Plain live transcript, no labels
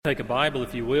Take a Bible,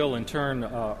 if you will, and turn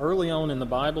early on in the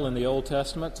Bible in the Old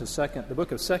Testament to the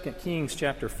book of 2 Kings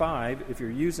chapter 5. If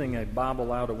you're using a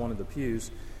Bible out of one of the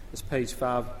pews, it's page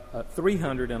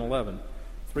 311.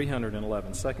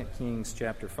 311, 2 Kings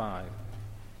chapter 5.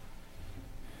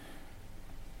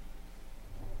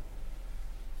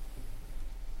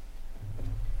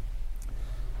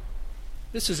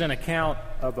 This is an account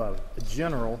of a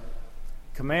general,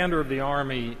 commander of the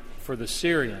army for the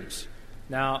Syrians.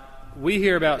 Now, we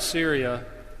hear about Syria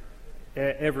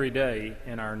every day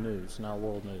in our news, in our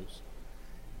world news.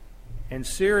 And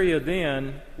Syria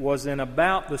then was in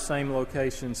about the same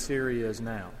location Syria is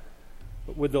now.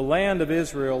 But with the land of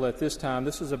Israel at this time,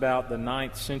 this is about the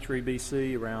 9th century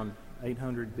BC, around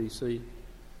 800 BC.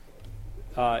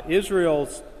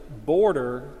 Israel's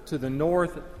border to the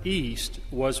northeast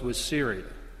was with Syria.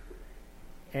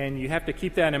 And you have to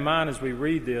keep that in mind as we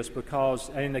read this, because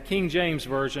in the King James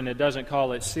Version it doesn't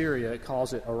call it Syria, it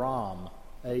calls it Aram,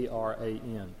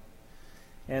 A-R-A-N.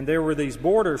 And there were these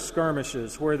border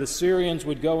skirmishes where the Syrians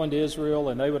would go into Israel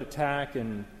and they would attack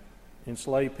and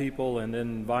enslave people, and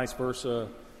then vice versa.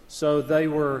 So they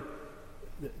were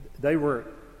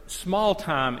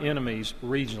small-time enemies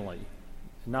regionally,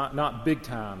 not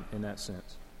big-time in that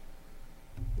sense.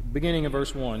 Beginning of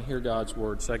verse 1, hear God's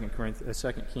word, 2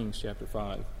 Kings chapter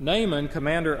 5. Naaman,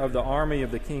 commander of the army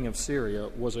of the king of Syria,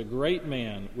 was a great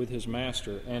man with his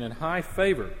master and in high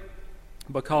favor,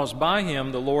 because by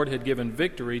him the Lord had given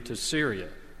victory to Syria.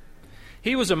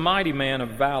 He was a mighty man of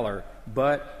valor,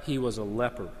 but he was a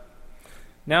leper.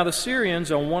 Now the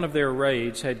Syrians, on one of their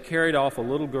raids, had carried off a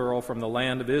little girl from the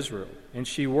land of Israel, and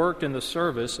she worked in the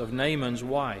service of Naaman's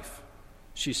wife.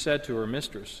 She said to her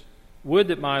mistress, "Would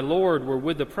that my Lord were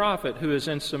with the prophet who is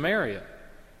in Samaria.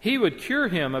 He would cure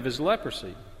him of his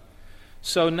leprosy."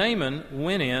 So Naaman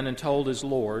went in and told his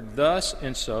Lord, "Thus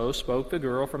and so spoke the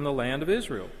girl from the land of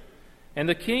Israel." And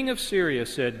the king of Syria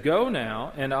said, "Go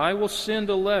now, and I will send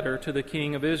a letter to the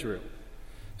king of Israel."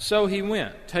 So he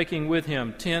went, taking with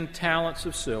him 10 talents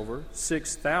of silver,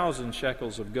 6,000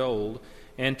 shekels of gold,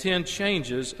 and 10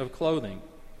 changes of clothing.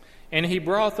 And he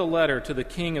brought the letter to the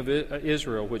king of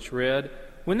Israel, which read,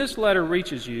 "When this letter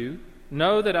reaches you,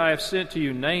 know that I have sent to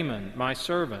you Naaman, my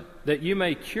servant, that you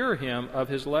may cure him of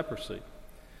his leprosy."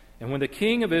 And when the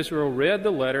king of Israel read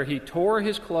the letter, he tore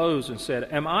his clothes and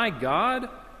said, "Am I God,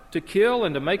 to kill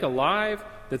and to make alive,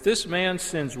 that this man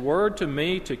sends word to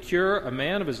me to cure a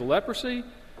man of his leprosy?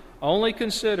 Only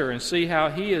consider and see how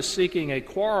he is seeking a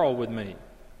quarrel with me."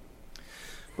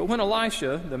 But when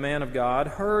Elisha, the man of God,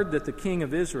 heard that the king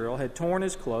of Israel had torn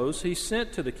his clothes, he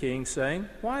sent to the king, saying,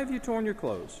 "Why have you torn your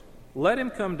clothes? Let him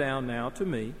come down now to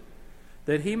me,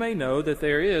 that he may know that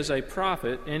there is a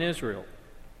prophet in Israel."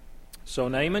 So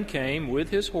Naaman came with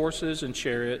his horses and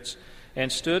chariots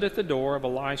and stood at the door of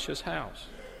Elisha's house.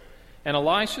 And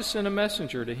Elisha sent a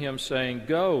messenger to him, saying,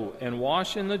 "Go and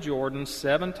wash in the Jordan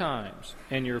 7 times,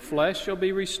 and your flesh shall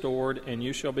be restored, and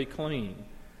you shall be clean."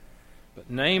 But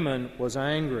Naaman was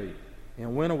angry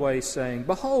and went away, saying,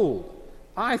 "Behold,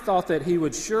 I thought that he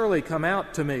would surely come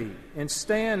out to me and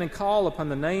stand and call upon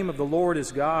the name of the Lord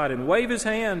his God and wave his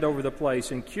hand over the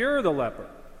place and cure the leper.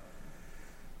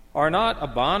 Are not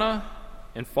Abana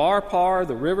and Pharpar,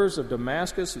 the rivers of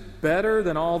Damascus, better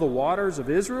than all the waters of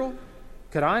Israel?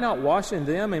 Could I not wash in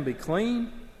them and be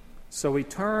clean?" So he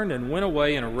turned and went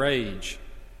away in a rage.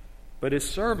 But his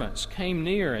servants came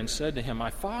near and said to him, "My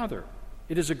father,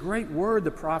 it is a great word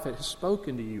the prophet has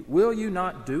spoken to you. Will you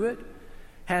not do it?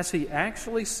 Has he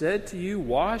actually said to you,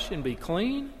 'Wash and be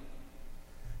clean'?"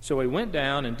 So he went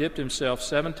down and dipped himself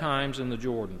 7 times in the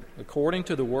Jordan, according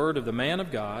to the word of the man of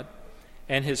God,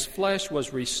 and his flesh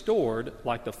was restored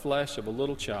like the flesh of a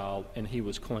little child, and he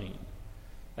was clean.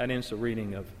 That ends the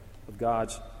reading of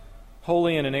God's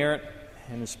holy and inerrant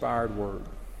and inspired word.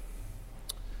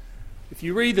 If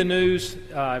you read the news,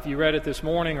 if you read it this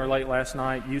morning or late last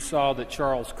night, you saw that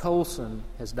Charles Colson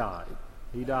has died.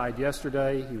 He died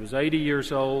yesterday. He was 80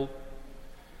 years old.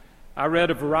 I read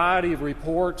a variety of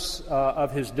reports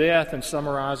of his death and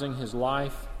summarizing his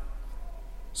life.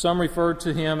 Some referred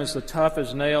to him as the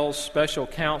tough-as-nails special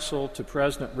counsel to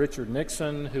President Richard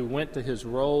Nixon, who went to his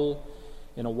role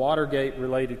in a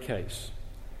Watergate-related case.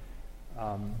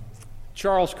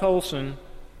 Charles Colson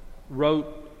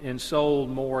wrote and sold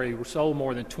more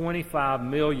than 25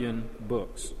 million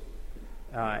books.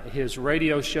 His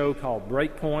radio show called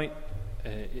Breakpoint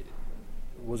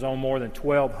was on more than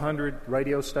 1,200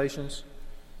 radio stations.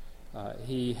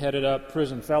 He headed up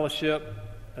Prison Fellowship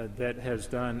that has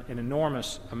done an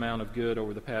enormous amount of good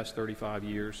over the past 35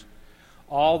 years.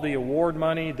 All the award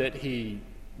money that he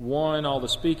won, all the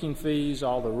speaking fees,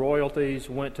 all the royalties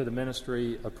went to the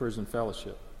ministry of Prison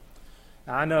Fellowship.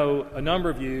 I know a number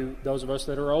of you, those of us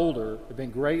that are older, have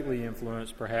been greatly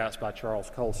influenced perhaps by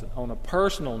Charles Colson. On a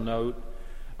personal note,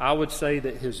 I would say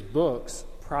that his books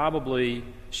probably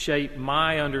shaped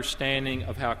my understanding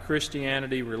of how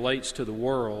Christianity relates to the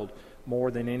world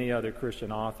more than any other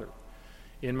Christian author.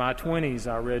 In my 20s,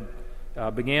 I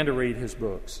began to read his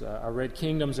books. I read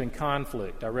Kingdoms in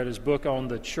Conflict. I read his book on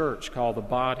the church called The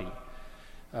Body.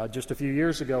 Just a few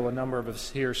years ago, a number of us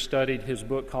here studied his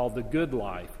book called The Good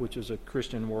Life, which is a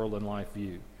Christian world and life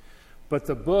view. But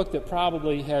the book that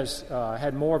probably has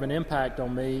had more of an impact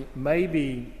on me,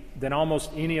 maybe than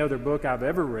almost any other book I've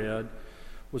ever read,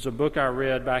 was a book I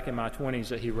read back in my 20s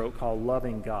that he wrote called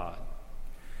Loving God.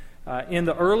 In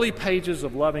the early pages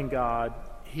of Loving God,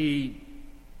 he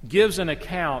gives an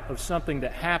account of something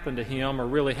that happened to him, or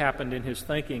really happened in his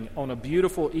thinking, on a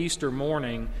beautiful Easter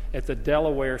morning at the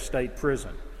Delaware State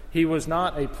Prison. He was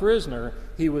not a prisoner.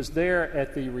 He was there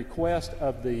at the request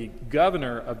of the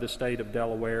governor of the state of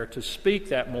Delaware to speak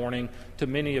that morning to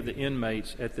many of the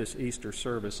inmates at this Easter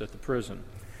service at the prison.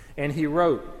 And he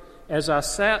wrote, "As I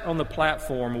sat on the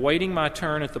platform waiting my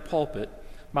turn at the pulpit,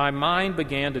 my mind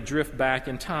began to drift back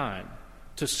in time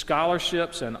to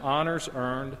scholarships and honors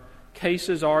earned,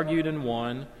 cases argued and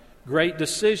won, great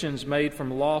decisions made from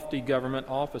lofty government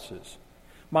offices.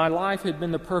 My life had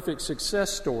been the perfect success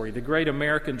story, the great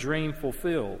American dream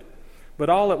fulfilled. But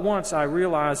all at once I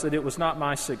realized that it was not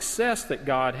my success that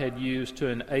God had used to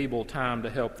enable time to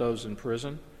help those in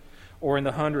prison or in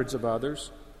the hundreds of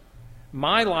others.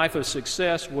 My life of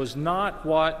success was not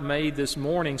what made this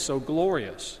morning so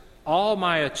glorious. All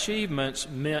my achievements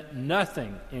meant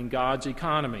nothing in God's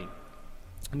economy.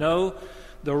 No,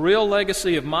 the real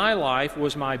legacy of my life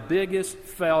was my biggest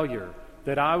failure,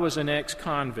 that I was an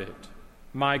ex-convict.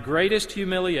 My greatest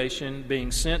humiliation,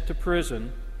 being sent to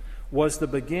prison, was the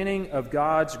beginning of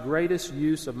God's greatest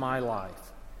use of my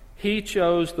life. He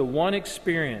chose the one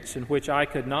experience in which I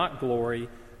could not glory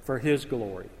for His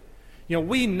glory." You know,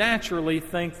 we naturally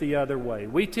think the other way.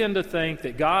 We tend to think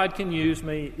that God can use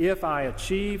me if I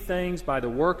achieve things by the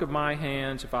work of my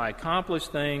hands, if I accomplish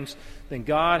things, then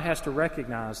God has to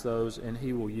recognize those and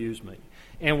He will use me.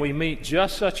 And we meet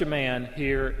just such a man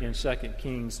here in 2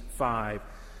 Kings 5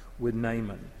 with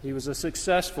Naaman. He was a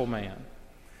successful man.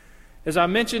 As I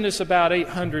mentioned, it's about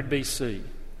 800 BC,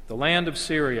 the land of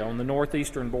Syria on the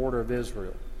northeastern border of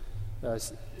Israel.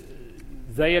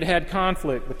 They had had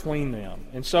conflict between them.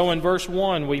 And so in verse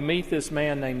 1, we meet this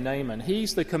man named Naaman.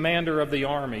 He's the commander of the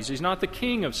armies. He's not the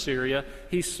king of Syria.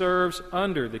 He serves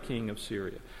under the king of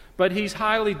Syria. But he's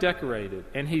highly decorated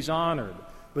and he's honored.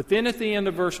 But then at the end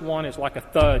of verse 1, it's like a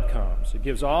thud comes. It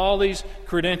gives all these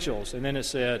credentials, and then it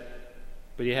said,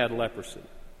 but he had leprosy.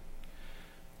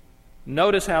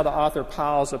 Notice how the author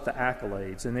piles up the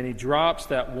accolades, and then he drops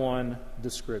that one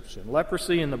description.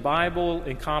 Leprosy in the Bible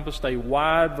encompassed a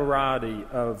wide variety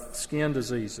of skin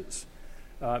diseases.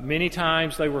 Many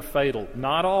times they were fatal.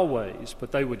 Not always,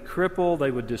 but they would cripple,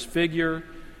 they would disfigure,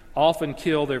 often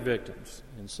kill their victims.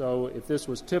 And so if this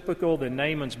was typical, then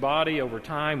Naaman's body over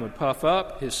time would puff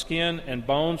up, his skin and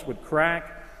bones would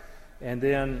crack, and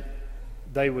then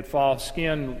they would fall,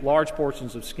 large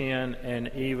portions of skin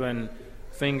and even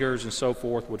fingers and so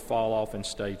forth would fall off in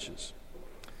stages.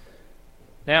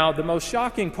 Now, the most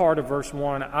shocking part of verse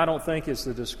 1, I don't think is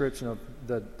the description of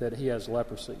that he has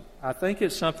leprosy. I think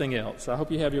it's something else. I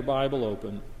hope you have your Bible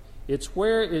open. It's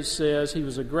where it says he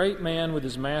was a great man with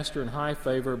his master in high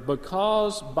favor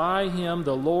because by him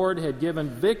the Lord had given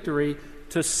victory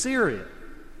to Syria.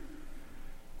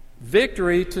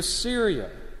 Victory to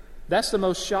Syria. That's the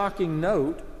most shocking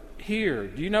note here.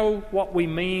 Do you know what we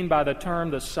mean by the term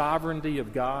the sovereignty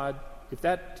of God? If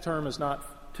that term is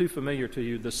not too familiar to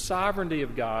you, the sovereignty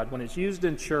of God, when it's used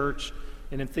in church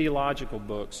and in theological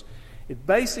books, it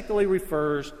basically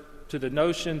refers to the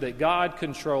notion that God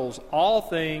controls all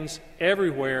things,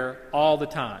 everywhere, all the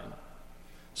time.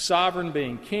 Sovereign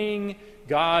being king,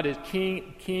 God is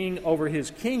king over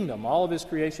His kingdom, all of His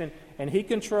creation, and He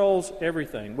controls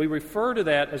everything. We refer to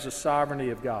that as the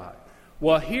sovereignty of God.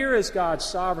 Well, here is God's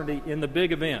sovereignty in the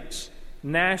big events,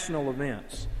 national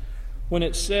events. When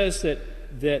it says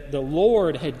that the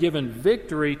Lord had given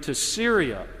victory to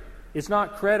Syria, it's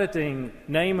not crediting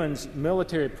Naaman's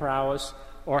military prowess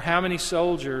or how many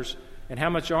soldiers and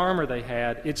how much armor they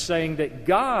had. It's saying that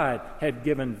God had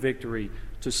given victory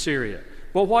to Syria.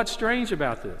 But what's strange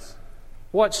about this?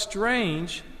 What's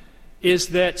strange is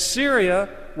that Syria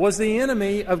was the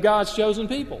enemy of God's chosen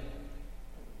people,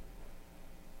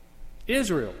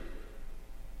 Israel.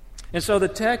 And so the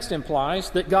text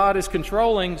implies that God is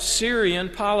controlling Syrian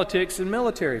politics and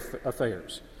military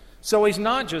affairs. So he's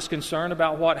not just concerned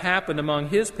about what happened among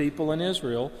his people in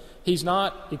Israel. He's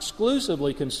not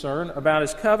exclusively concerned about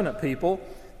his covenant people.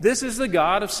 This is the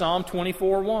God of Psalm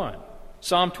 24:1.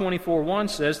 Psalm 24:1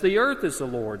 says, "The earth is the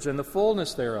Lord's and the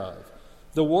fullness thereof,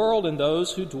 the world and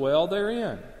those who dwell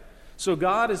therein." So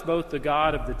God is both the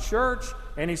God of the church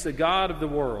and He's the God of the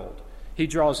world. He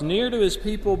draws near to His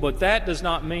people, but that does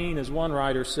not mean, as one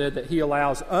writer said, that He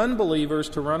allows unbelievers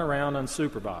to run around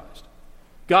unsupervised.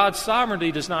 God's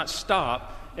sovereignty does not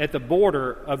stop at the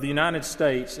border of the United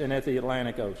States and at the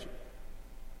Atlantic Ocean.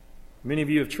 Many of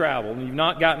you have traveled, and you've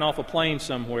not gotten off a plane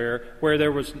somewhere where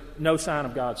there was no sign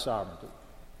of God's sovereignty.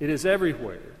 It is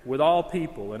everywhere, with all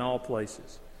people in all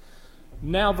places.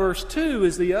 Now, verse 2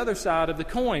 is the other side of the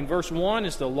coin. Verse 1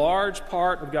 is the large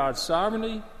part of God's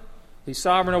sovereignty. He's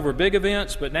sovereign over big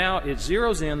events, but now it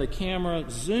zeroes in, the camera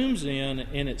zooms in,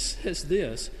 and it says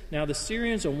this: "Now the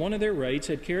Syrians on one of their raids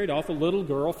had carried off a little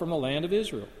girl from the land of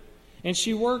Israel, and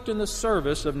she worked in the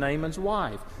service of Naaman's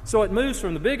wife." So it moves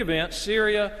from the big event,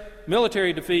 Syria,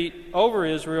 military defeat over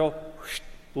Israel,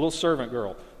 the little servant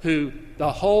girl, who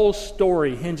the whole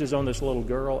story hinges on this little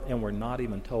girl, and we're not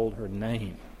even told her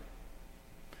name.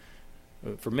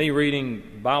 For me,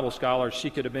 reading Bible scholars, she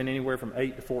could have been anywhere from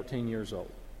 8 to 14 years old.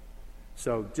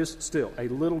 So just still, a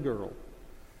little girl.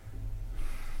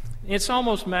 It's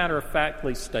almost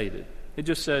matter-of-factly stated. It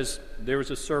just says there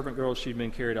was a servant girl, she'd been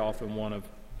carried off in one of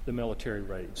the military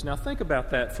raids. Now think about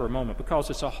that for a moment, because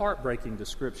it's a heartbreaking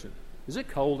description. Is it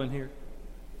cold in here?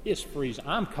 It's freezing.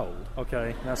 I'm cold,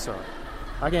 okay? That's all right.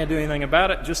 I can't do anything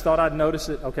about it. Just thought I'd notice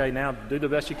it. Okay, now do the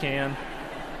best you can.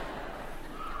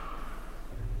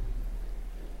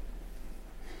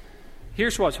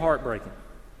 Here's what's heartbreaking.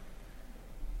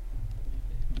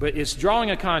 But it's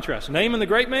drawing a contrast. Naaman the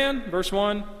great man, verse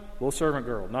 1, little servant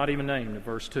girl, not even named in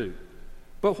verse 2.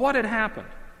 But what had happened?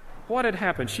 What had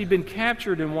happened? She'd been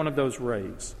captured in one of those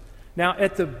raids. Now,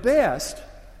 at the best,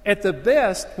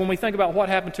 when we think about what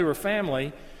happened to her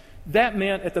family, that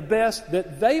meant at the best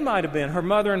that they might have been, her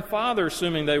mother and father,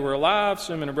 assuming they were alive,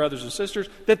 assuming her brothers and sisters,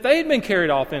 that they'd been carried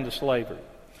off into slavery.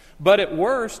 But at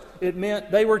worst, it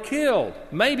meant they were killed,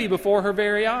 maybe before her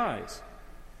very eyes.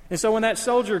 And so when that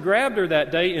soldier grabbed her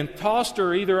that day and tossed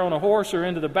her either on a horse or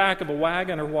into the back of a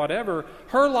wagon or whatever,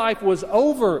 her life was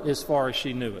over as far as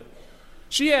she knew it.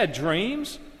 She had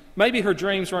dreams. Maybe her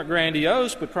dreams weren't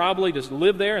grandiose, but probably to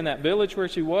live there in that village where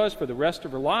she was for the rest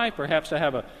of her life, perhaps to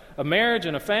have a marriage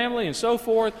and a family and so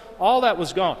forth. All that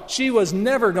was gone. She was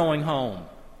never going home.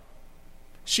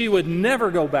 She would never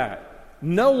go back.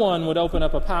 No one would open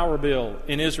up a power bill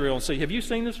in Israel and say, "Have you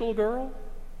seen this little girl?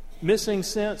 Missing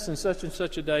since and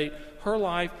such a date." Her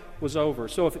life was over.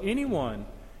 So if anyone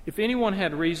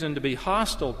had reason to be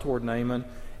hostile toward Naaman,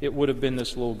 it would have been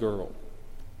this little girl.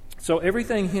 So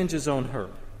everything hinges on her.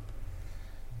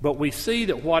 But we see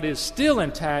that what is still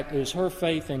intact is her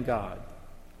faith in God.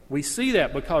 We see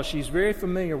that because she's very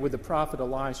familiar with the prophet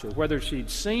Elisha. Whether she'd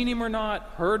seen him or not,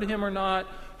 heard him or not,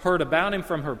 heard about him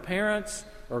from her parents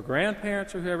or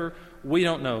grandparents or whoever, we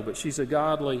don't know. But she's a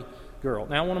godly girl.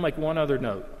 Now I want to make one other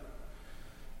note.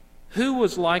 Who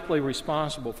was likely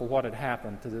responsible for what had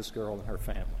happened to this girl and her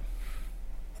family?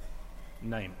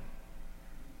 Naaman.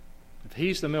 If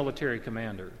he's the military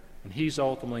commander and he's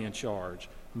ultimately in charge,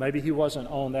 maybe he wasn't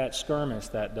on that skirmish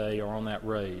that day or on that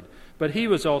raid, but he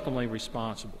was ultimately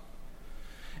responsible.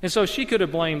 And so she could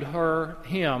have blamed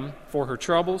him for her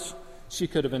troubles. She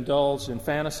could have indulged in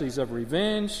fantasies of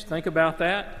revenge. Think about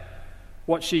that.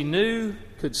 What she knew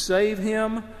could save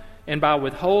him, and by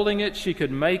withholding it, she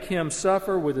could make him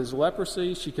suffer with his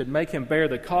leprosy. She could make him bear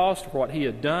the cost of what he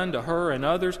had done to her and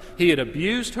others. He had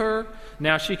abused her.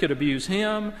 Now she could abuse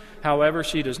him. However,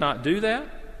 she does not do that.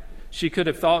 She could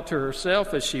have thought to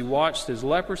herself as she watched his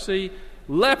leprosy,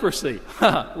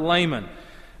 Naaman,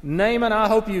 I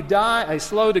hope you die a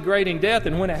slow, degrading death,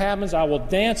 and when it happens, I will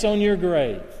dance on your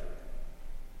grave.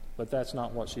 But that's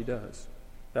not what she does.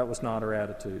 That was not her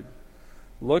attitude.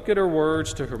 Look at her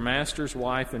words to her master's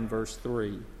wife in verse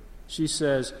 3. She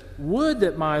says, "Would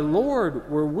that my Lord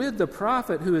were with the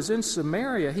prophet who is in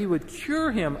Samaria. He would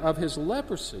cure him of his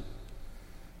leprosy."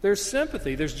 There's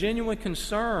sympathy, there's genuine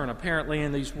concern apparently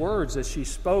in these words as she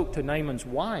spoke to Naaman's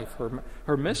wife,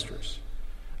 her mistress.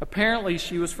 Apparently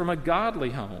she was from a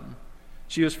godly home.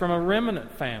 She was from a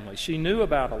remnant family. She knew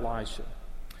about Elisha.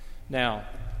 Now,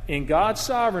 in God's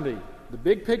sovereignty, the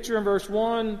big picture in verse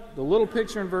 1, the little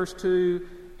picture in verse 2,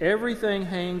 everything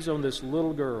hangs on this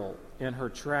little girl and her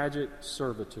tragic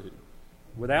servitude.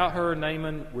 Without her,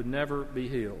 Naaman would never be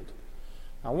healed.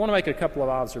 I want to make a couple of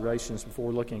observations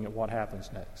before looking at what happens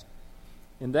next.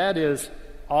 And that is,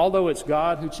 although it's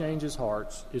God who changes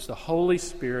hearts, it's the Holy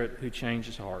Spirit who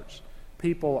changes hearts.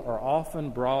 People are often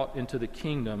brought into the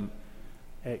kingdom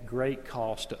at great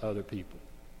cost to other people.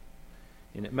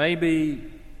 And it may be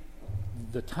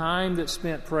the time that's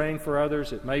spent praying for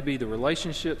others. It may be the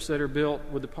relationships that are built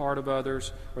with the part of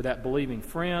others, or that believing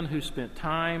friend who spent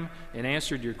time and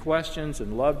answered your questions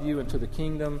and loved you into the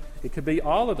kingdom. It could be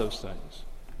all of those things.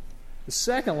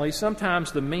 Secondly,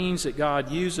 sometimes the means that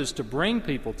God uses to bring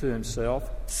people to himself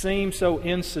seem so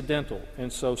incidental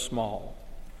and so small.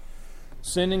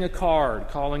 Sending a card,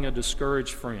 calling a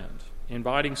discouraged friend,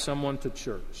 inviting someone to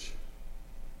church.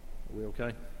 Are we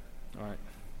okay? All right.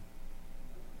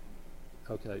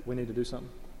 Okay, we need to do something.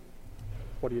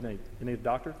 What do you need? You need a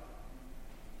doctor?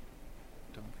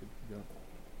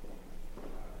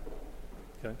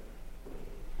 Okay.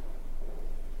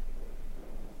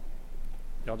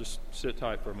 Y'all just sit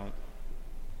tight for a moment.